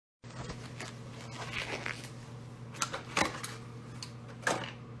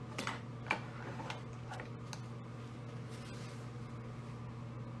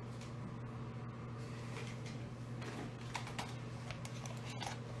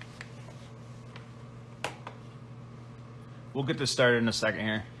we'll get this started in a second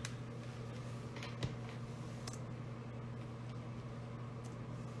here.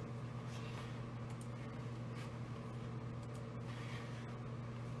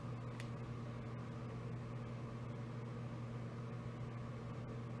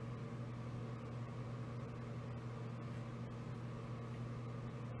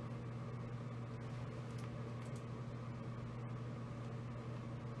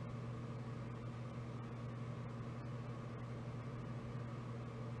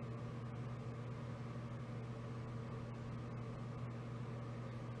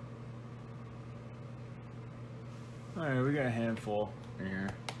 All right, we got a handful in here.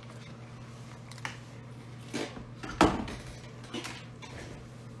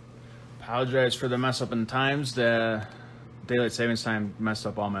 Apologize for the mess up in times. The daylight savings time messed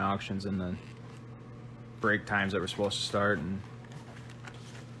up all my auctions and the break times that were supposed to start and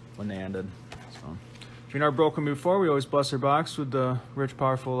when they ended. So, if you're not broken before, we always bless our box with the rich,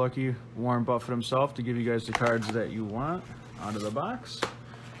 powerful, lucky Warren Buffett himself to give you guys the cards that you want out of the box.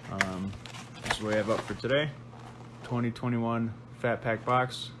 That's what we have up for today. 2021 Fat Pack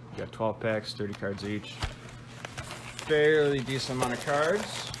box. We got 12 packs, 30 cards each. Fairly decent amount of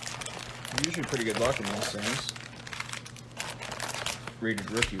cards. Usually pretty good luck in these things. Rated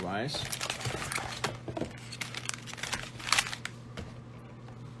rookie wise.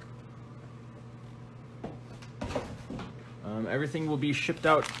 Everything will be shipped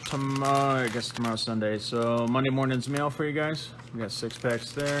out tomorrow. I guess tomorrow's Sunday. So Monday morning's mail for you guys. We got 6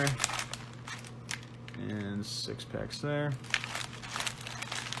 packs there. And 6 packs there.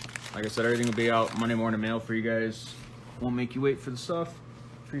 Like I said, everything will be out Monday morning mail for you guys. Won't make you wait for the stuff.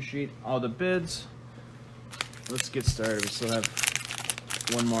 Appreciate all the bids. Let's get started. We still have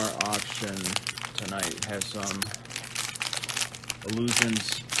one more auction tonight. Have some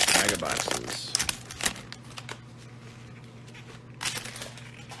Illusions mega boxes.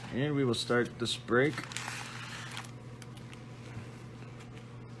 And we will start this break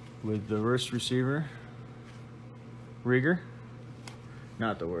with the worst receiver, Rieger.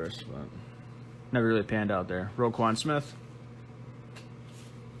 Not the worst, but never really panned out there. Roquan Smith.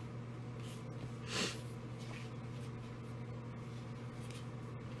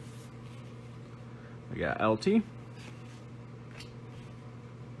 We got LT.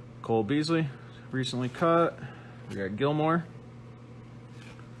 Cole Beasley, recently cut. We got Gilmore.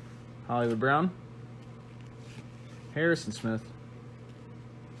 Hollywood Brown. Harrison Smith.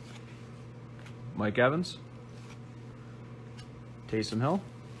 Mike Evans. Taysom Hill.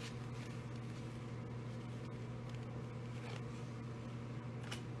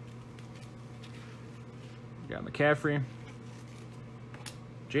 We got McCaffrey.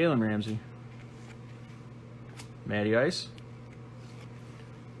 Jalen Ramsey. Matty Ice.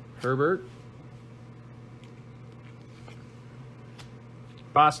 Herbert.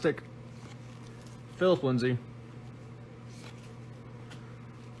 Bostic. Philip Lindsay.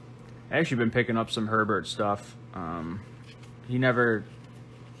 I actually been picking up some Herbert stuff. He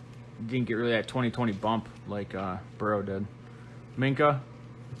didn't get really that 2020 bump like Burrow did. Minka.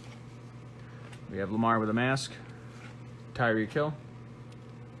 We have Lamar with a mask. Tyreek Hill.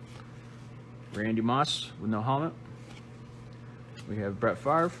 Randy Moss with no helmet. We have Brett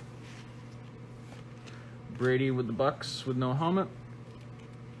Favre. Brady with the Bucks with no helmet.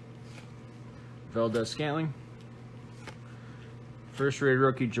 Valdez Scantling. First rated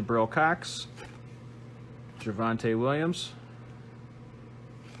rookie Jabril Cox. Javonte Williams.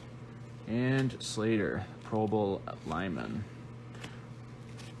 And Slater, Pro Bowl lineman.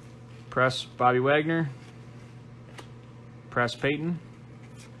 Press Bobby Wagner. Press Peyton.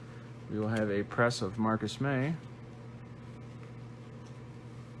 We will have a press of Marcus May.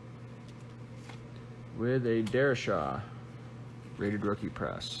 With a Darashaw, rated rookie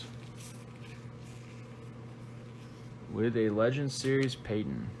press. With a Legend Series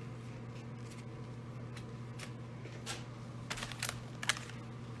Peyton.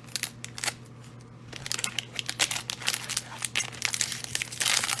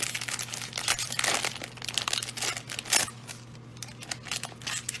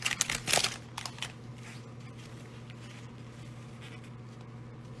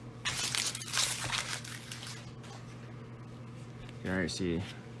 You can already see, of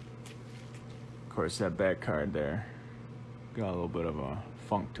course, that back card there. Got a little bit of a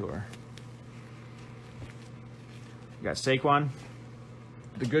funk to her. We got Saquon,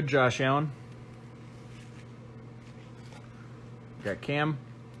 the good Josh Allen. We got Cam,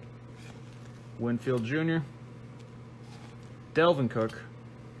 Winfield Jr., Delvin Cook,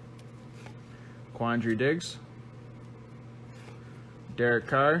 Quandre Diggs, Derek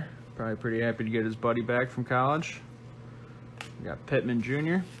Carr, probably pretty happy to get his buddy back from college. We got Pittman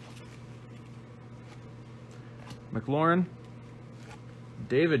Jr., McLaurin,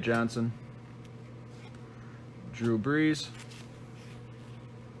 David Johnson, Drew Brees,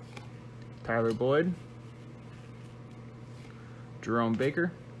 Tyler Boyd, Jerome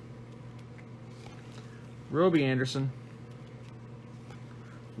Baker, Roby Anderson,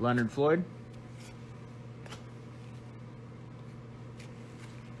 Leonard Floyd.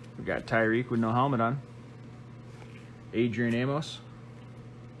 We got Tyreek with no helmet on. Adrian Amos.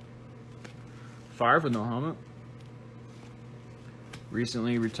 Favre with no helmet.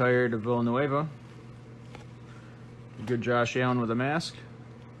 Recently retired of Villanueva. Good Josh Allen with a mask.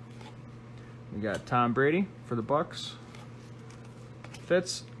 We got Tom Brady for the Bucks.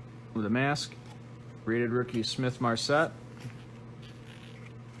 Fitz with a mask. Rated rookie Smith Marset.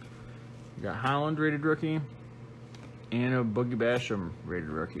 We got Holland rated rookie. And a Boogie Basham rated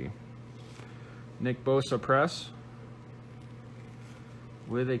rookie. Nick Bosa press.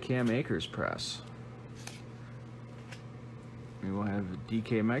 With a Cam Akers press. We will have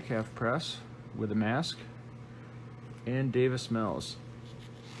DK Metcalf press with a mask. And Davis Mills.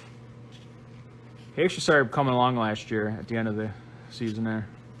 He actually started coming along last year at the end of the season there.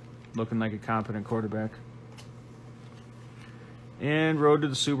 Looking like a competent quarterback. And road to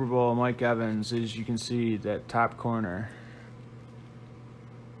the Super Bowl, Mike Evans. As you can see, that top corner,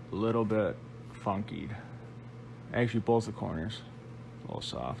 a little bit funkied. Actually, both the corners, a little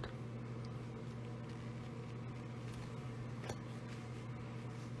soft.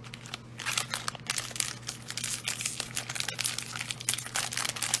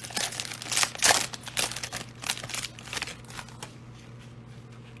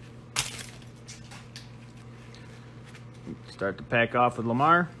 Start to pack off with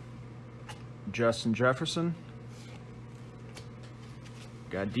Lamar, Justin Jefferson.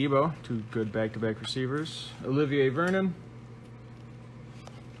 Got Debo, two good back-to-back receivers. Olivier Vernon.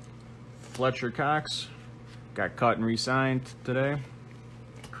 Fletcher Cox, got cut and re-signed today.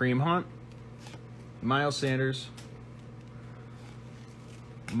 Kareem Hunt. Miles Sanders.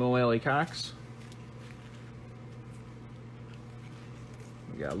 Mo Alley Cox.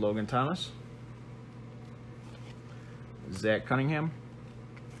 We got Logan Thomas. Zach Cunningham,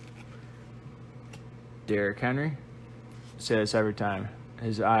 Derrick Henry. I say this every time.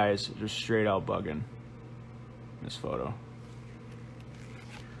 His eyes are just straight out bugging in this photo.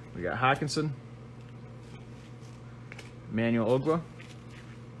 We got Hawkinson, Emmanuel Ogba,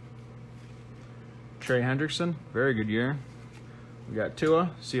 Trey Hendrickson, very good year. We got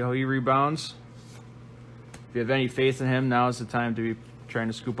Tua, see how he rebounds. If you have any faith in him, now is the time to be trying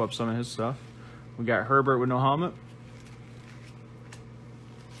to scoop up some of his stuff. We got Herbert with no helmet.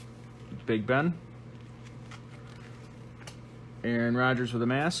 Big Ben. Aaron Rodgers with a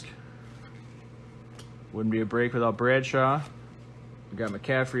mask. Wouldn't be a break without Bradshaw. We got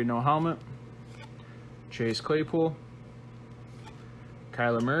McCaffrey, no helmet. Chase Claypool.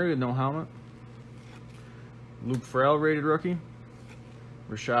 Kyler Murray with no helmet. Luke Farrell, rated rookie.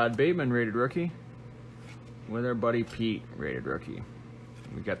 Rashad Bateman, rated rookie. With our buddy Pete, rated rookie.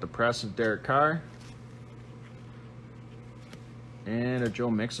 We got the press of Derek Carr. And a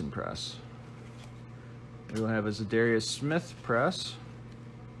Joe Mixon press. We will have a Zadarius Smith press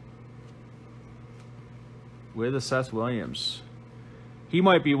with a Seth Williams. He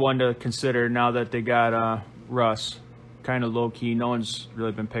might be one to consider now that they got Russ. Kind of low-key. No one's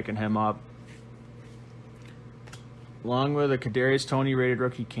really been picking him up. Along with a Kadarius Toney rated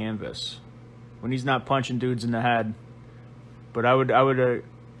rookie canvas. When he's not punching dudes in the head. But I would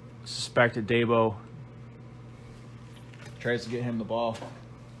suspect that Debo tries to get him the ball.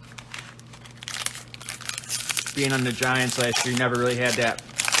 Being on the Giants last year, he never really had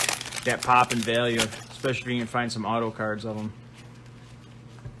that pop and value, especially if you can find some auto cards of him.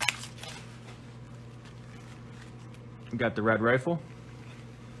 We got the red rifle.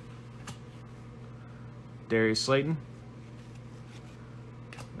 Darius Slayton.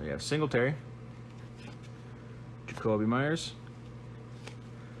 We have Singletary. Jacoby Myers.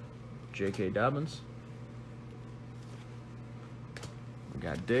 J.K. Dobbins. We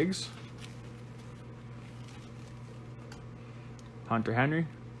got Diggs. Hunter Henry.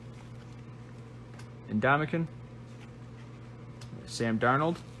 Ndamukong. Sam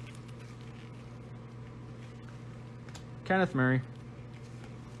Darnold. Kenneth Murray.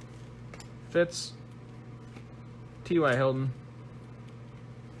 Fitz. T.Y. Hilton.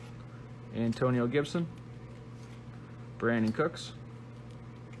 Antonio Gibson. Brandon Cooks.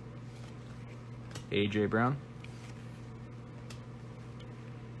 A.J. Brown.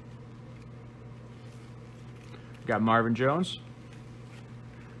 Got Marvin Jones.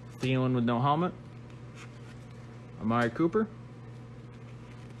 Thielen with no helmet. Amari Cooper.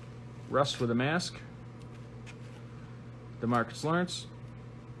 Russ with a mask. DeMarcus Lawrence.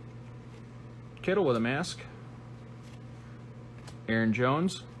 Kittle with a mask. Aaron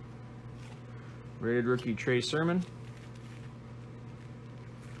Jones. Rated rookie Trey Sermon.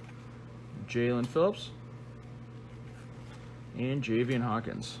 Jalen Phillips. And Javian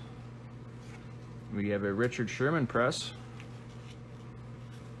Hawkins. We have a Richard Sherman press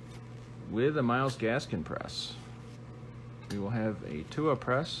with a Myles Gaskin press. We will have a Tua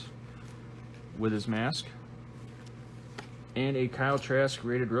press with his mask. And a Kyle Trask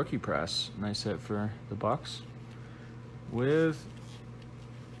rated rookie press. Nice hit for the Bucks. With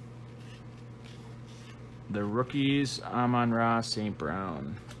the rookies, Amon-Ra St.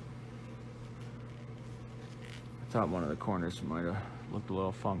 Brown. I thought one of the corners might have looked a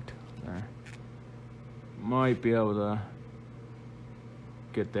little funked there. Might be able to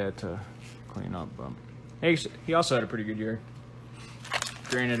get that to clean up. But hey, he also had a pretty good year.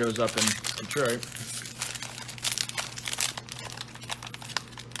 Granted, it was up in Detroit.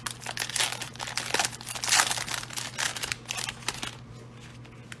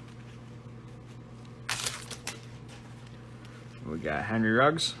 We got Henry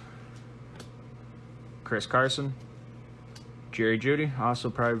Ruggs, Chris Carson, Jerry Jeudy, also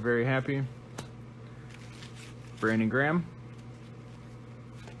probably very happy. Brandon Graham.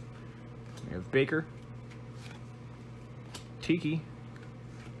 We have Baker, Tiki,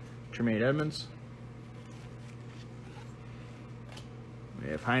 Tremaine Edmonds. We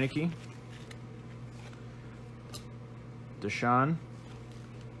have Heineke, Deshaun,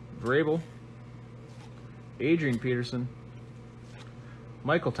 Vrabel, Adrian Peterson,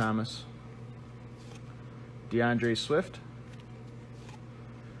 Michael Thomas, DeAndre Swift,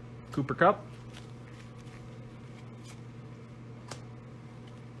 Cooper Kupp,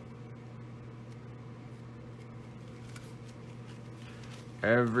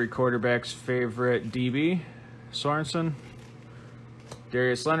 every quarterback's favorite DB, Sorensen,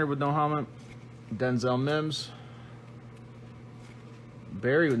 Darius Leonard with no helmet, Denzel Mims,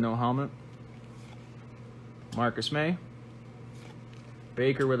 Barry with no helmet, Marcus May,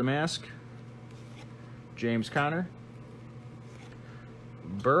 Baker with a mask, James Conner,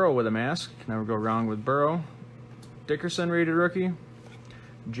 Burrow with a mask, never go wrong with Burrow, Dickerson rated rookie,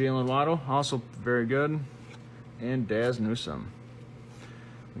 Jalen Waddle, also very good, and Daz Newsome.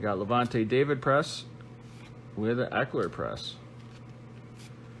 We got Levante David press with an Eckler press.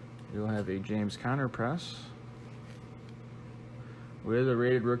 You'll have a James Conner press with a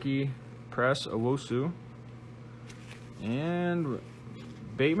rated rookie press, Owosu, and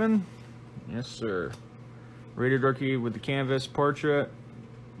Bateman, yes sir. Rated rookie with the canvas portrait,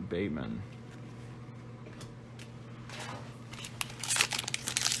 Bateman.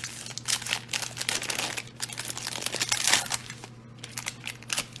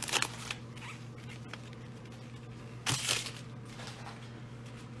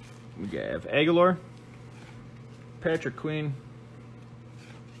 We have Aguilar, Patrick Queen,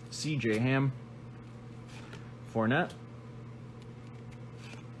 CJ Ham, Fournette,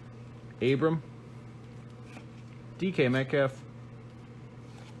 Abram, DK Metcalf,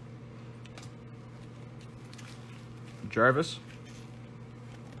 Jarvis,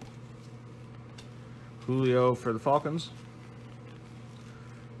 Julio for the Falcons,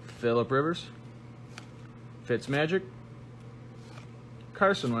 Phillip Rivers, Fitzmagic,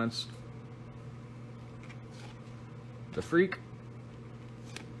 Carson Wentz, the Freak,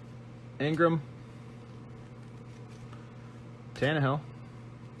 Ingram, Tannehill,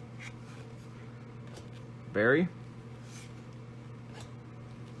 Barry,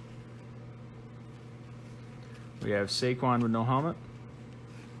 we have Saquon with no helmet,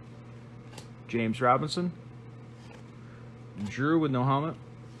 James Robinson, Drew with no helmet,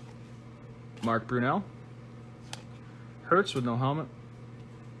 Mark Brunell, Hurts with no helmet,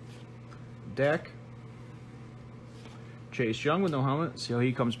 Dak, Chase Young with no helmet, see how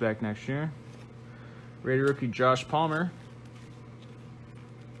he comes back next year, rated rookie Josh Palmer,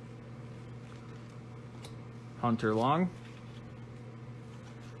 Hunter Long,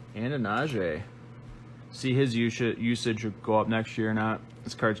 and a Najee. See his usage will go up next year or not.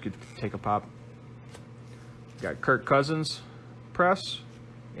 This card's could take a pop. Got Kirk Cousins press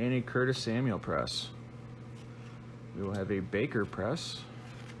and a Curtis Samuel press. We will have a Baker press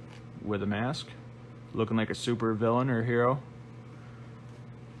with a mask, looking like a super villain or hero.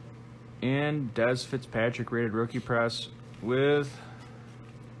 And Dez Fitzpatrick rated rookie press with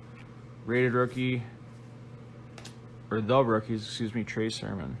rated rookie, or the rookies, excuse me, Trey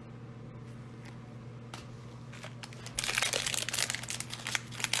Sermon.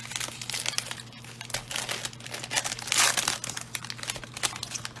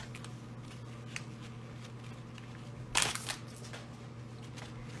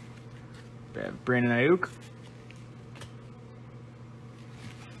 Brandon Ayuk.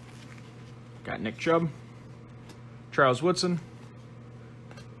 Got Nick Chubb. Charles Woodson.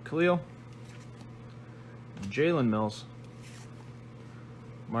 Khalil. Jalen Mills.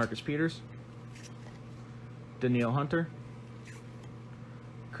 Marcus Peters. Danielle Hunter.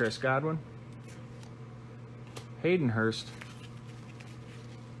 Chris Godwin. Hayden Hurst.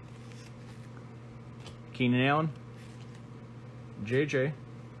 Keenan Allen. JJ.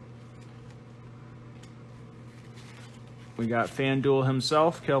 We got FanDuel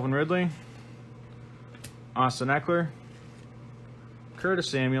himself, Calvin Ridley. Austin Eckler. Curtis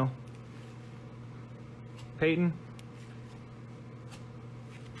Samuel. Peyton.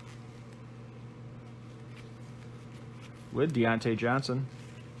 With Deontay Johnson.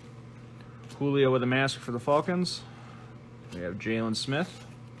 Julio with a mask for the Falcons. We have Jalen Smith.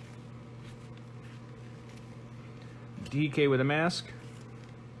 DK with a mask.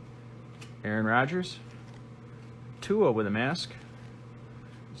 Aaron Rodgers. Tua with a mask.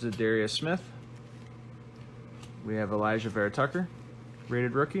 Zadarius Smith. We have Elijah Vera Tucker,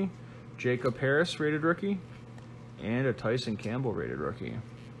 rated rookie. Jacob Harris, rated rookie. And a Tyson Campbell, rated rookie.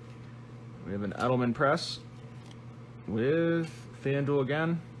 We have an Edelman press with FanDuel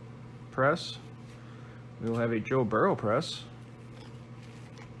again. Press. We will have a Joe Burrow press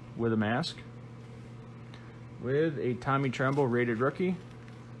with a mask. With a Tommy Tremble rated rookie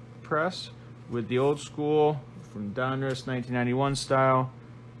press with the old school from donruss 1991 style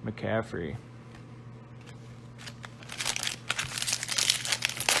McCaffrey.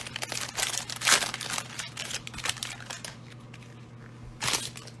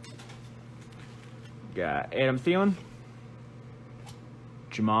 Got Adam Thielen,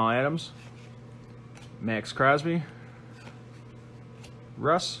 Jamal Adams, Max Crosby,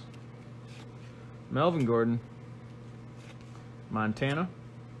 Russ, Melvin Gordon, Montana,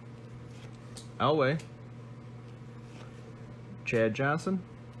 Elway, Chad Johnson,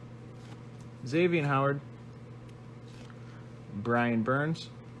 Xavier Howard, Brian Burns,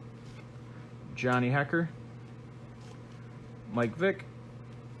 Johnny Hecker, Mike Vick,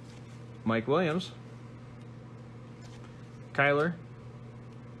 Mike Williams, Kyler,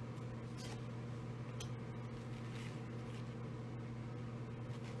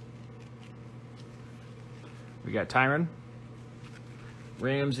 we got Tyron,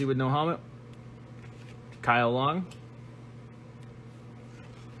 Ramsey with no helmet, Kyle Long,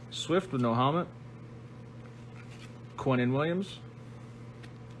 Swift with no helmet, Quinnen Williams,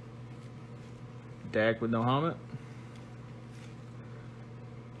 Dak with no helmet,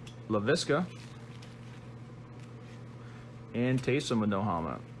 LaVisca, and Taysom with no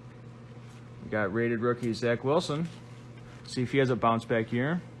helmet. We got rated rookie Zach Wilson. See if he has a bounce back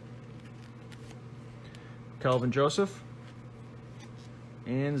year. Kelvin Joseph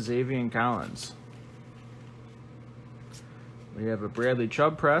and Xavier Collins. We have a Bradley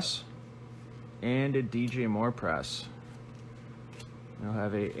Chubb press and a DJ Moore press. We'll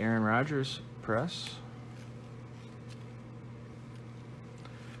have a Aaron Rodgers press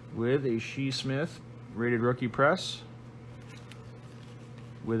with a Shea Smith rated rookie press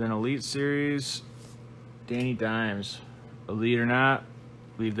with an Elite Series Danny Dimes. Elite or not,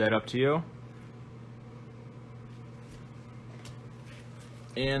 leave that up to you.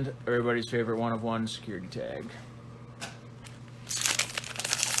 And everybody's favorite 1/1 security tag.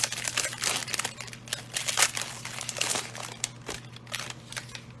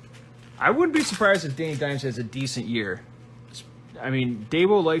 I wouldn't be surprised if Danny Dimes has a decent year. I mean,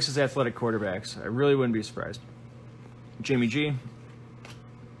 Dabo likes his athletic quarterbacks. I really wouldn't be surprised. Jimmy G,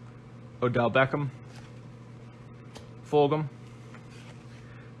 Odell Beckham, Fulgham,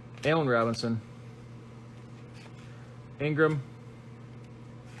 Allen Robinson, Ingram,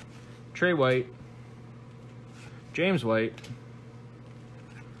 Trey White, James White.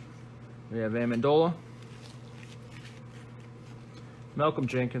 We have Amendola, Malcolm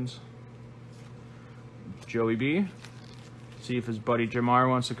Jenkins, Joey B. See if his buddy Jamar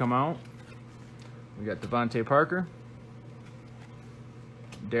wants to come out. We got Devontae Parker,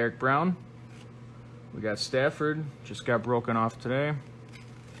 Derek Brown. We got Stafford, just got broken off today,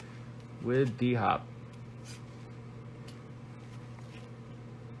 with D-Hop.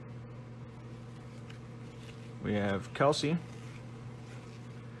 We have Kelsey,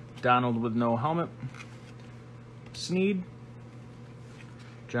 Donald with no helmet, Snead,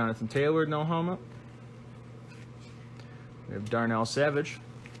 Jonathan Taylor, no helmet. We have Darnell Savage,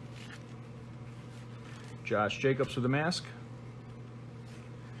 Josh Jacobs with a mask,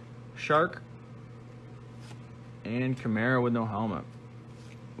 Shark, and Kamara with no helmet.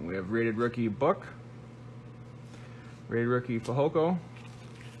 We have rated rookie Book, rated rookie Fahoko,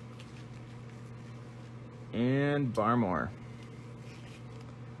 and Barmore.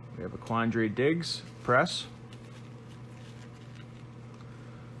 We have a Quandre Diggs press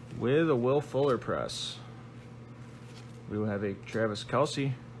with a Will Fuller press. We will have a Travis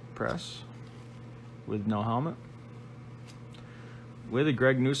Kelce press with no helmet. With a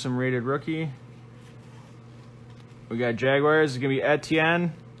Greg Newsome rated rookie. We got Jaguars. It's going to be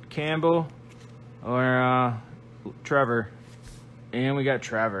Etienne, Campbell, or Trevor. And we got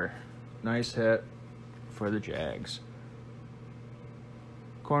Trevor. Nice hit for the Jags.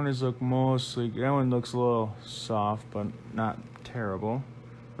 Corners look mostly, that one looks a little soft, but not terrible.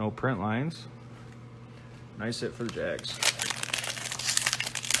 No print lines. Nice hit for the Jags.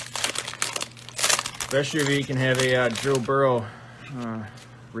 Especially if you can have a Joe Burrow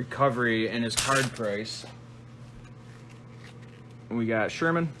recovery in his card price. We got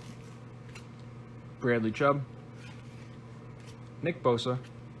Sherman, Bradley Chubb, Nick Bosa.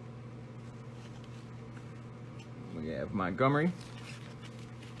 We have Montgomery,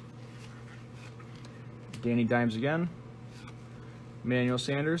 Danny Dimes again, Emmanuel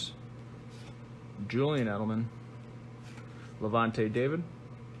Sanders, Julian Edelman, Levante David,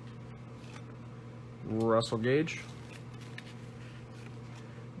 Russell Gage,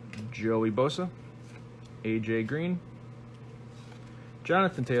 Joey Bosa, AJ Green,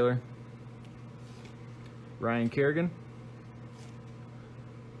 Jonathan Taylor, Ryan Kerrigan.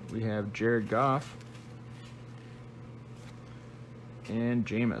 We have Jared Goff and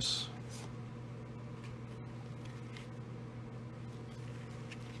Jameis.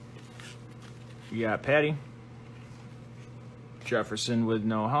 We got Patty, Jefferson with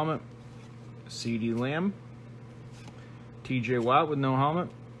no helmet, CeeDee Lamb, TJ Watt with no helmet.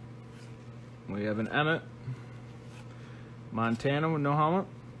 We have an Emmett, Montana with no helmet,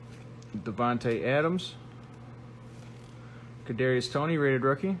 Devontae Adams, Kadarius Toney rated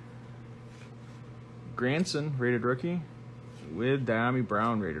rookie, Granson rated rookie, with Diami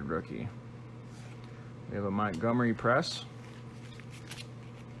Brown rated rookie. We have a Montgomery press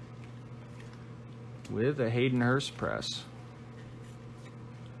with a Hayden Hurst press.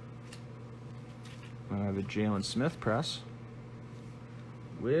 We have a Jalen Smith press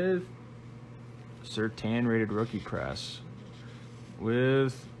with Surtain rated rookie press.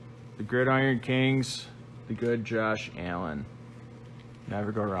 With the Gridiron Kings, the good Josh Allen.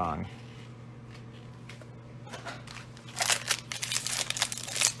 Never go wrong.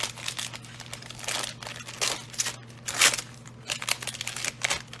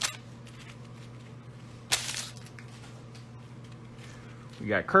 We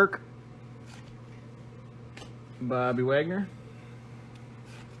got Kirk, Bobby Wagner,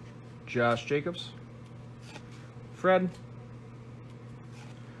 Josh Jacobs, Fred,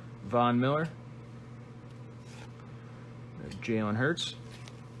 Von Miller, Jalen Hurts,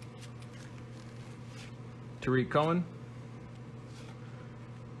 Tariq Cohen,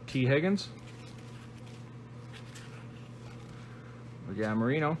 T. Higgins, we got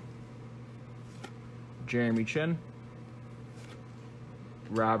Marino, Jeremy Chin,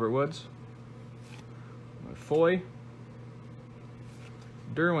 Robert Woods, Foy,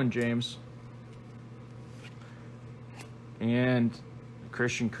 Derwin James, and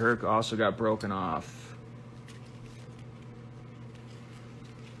Christian Kirk also got broken off.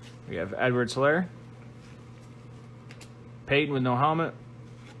 We have Edwards-Helaire, Peyton with no helmet,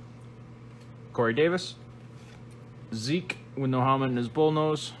 Corey Davis, Zeke with no helmet in his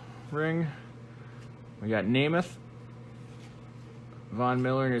bullnose ring. We got Namath, Von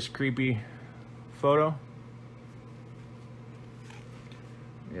Miller in his creepy photo.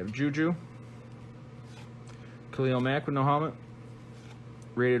 We have Juju, Khalil Mack with no helmet,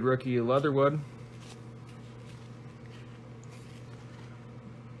 rated rookie Leatherwood,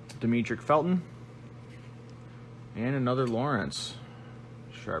 Demetric Felton, and another Lawrence.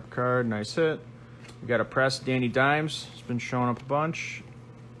 Sharp card, nice hit. We got a press Danny Dimes, it's been showing up a bunch,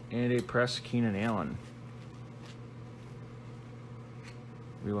 and a press Keenan Allen.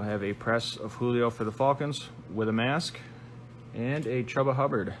 We will have a press of Julio for the Falcons with a mask, and a Chubba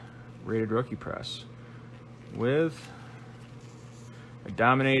Hubbard rated rookie press with a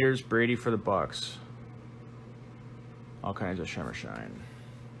Dominators Brady for the Bucks. All kinds of shimmer shine.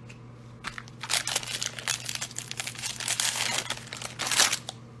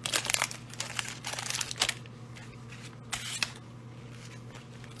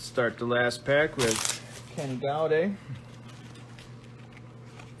 Start the last pack with Kenny Galladay,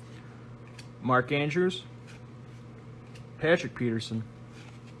 Mark Andrews, Patrick Peterson,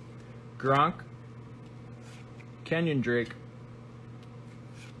 Gronk, Kenyon Drake,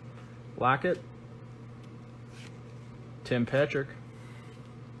 Lockett, Tim Patrick,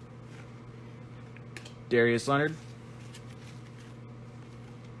 Darius Leonard.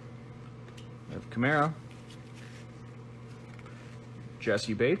 We have Kamara.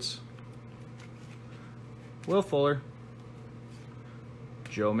 Jesse Bates. Will Fuller.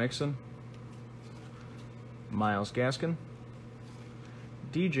 Joe Mixon. Myles Gaskin.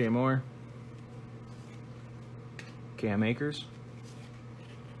 DJ Moore. Cam Akers.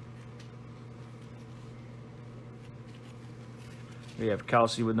 We have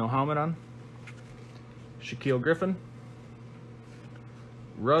Kelsey with no helmet on. Shaquille Griffin.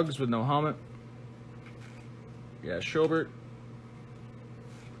 Ruggs with no helmet. Yeah, Schobert.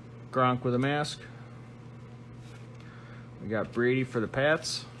 Gronk with a mask. We got Brady for the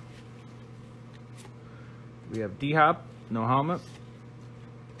Pats. We have D-Hop, no helmet.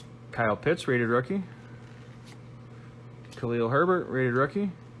 Kyle Pitts, rated rookie. Khalil Herbert, rated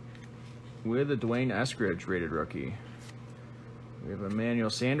rookie. With a Dwayne Eskridge, rated rookie. We have Emmanuel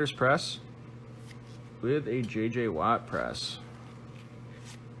Sanders press. With a J.J. Watt press.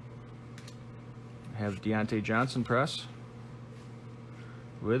 I have Deontay Johnson press.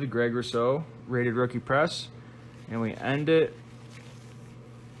 With a Greg Rousseau, rated rookie press. And we end it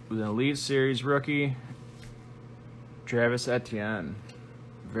with an Elite Series rookie, Travis Etienne.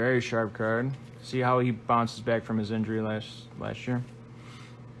 Very sharp card. See how he bounces back from his injury last year.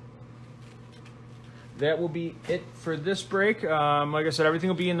 That will be it for this break. Like I said, everything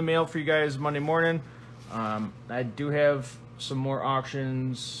will be in the mail for you guys Monday morning. I do have some more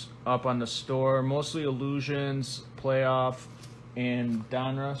auctions up on the store, mostly Illusions, Playoff, and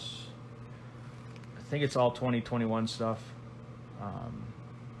Donruss. I think it's all 2021 stuff.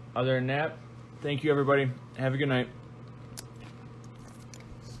 Other than that, thank you everybody. Have a good night.